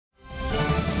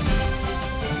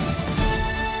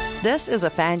This is a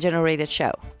fan-generated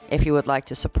show. If you would like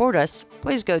to support us,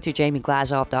 please go to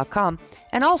jamieglazov.com,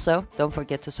 and also don't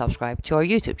forget to subscribe to our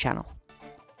YouTube channel.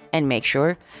 And make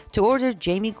sure to order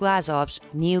Jamie Glazov's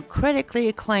new critically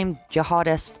acclaimed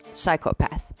jihadist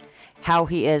Psychopath. How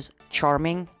he is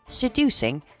charming,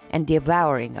 seducing, and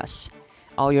devouring us.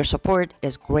 All your support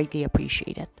is greatly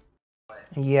appreciated.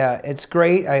 Yeah, it's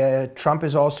great. Trump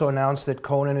has also announced that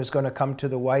Conan is going to come to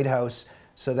the White House,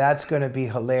 so that's going to be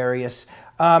hilarious.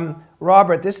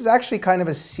 Robert, this is actually kind of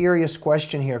a serious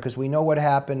question here because we know what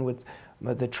happened with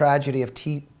the tragedy of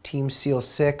Team SEAL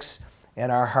 6,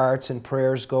 and our hearts and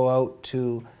prayers go out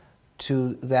to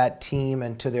that team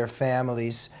and to their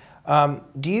families.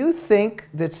 Do you think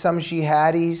that some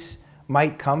jihadis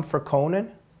might come for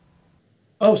Conan?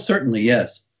 Oh, certainly,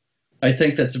 yes. I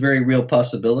think that's a very real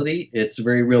possibility. It's a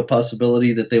very real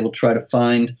possibility that they will try to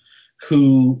find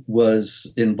who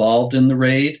was involved in the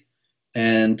raid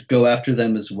and go after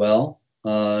them as well.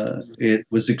 It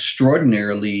was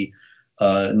extraordinarily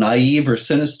naive or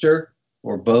sinister,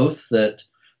 or both, that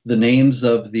the names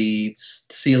of the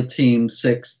SEAL Team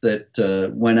 6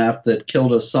 that went after, that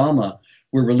killed Osama,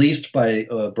 were released by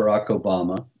Barack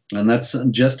Obama. And that's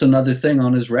just another thing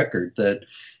on his record, that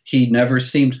he never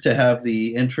seemed to have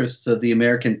the interests of the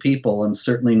American people, and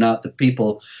certainly not the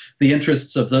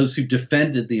interests of those who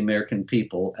defended the American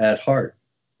people at heart.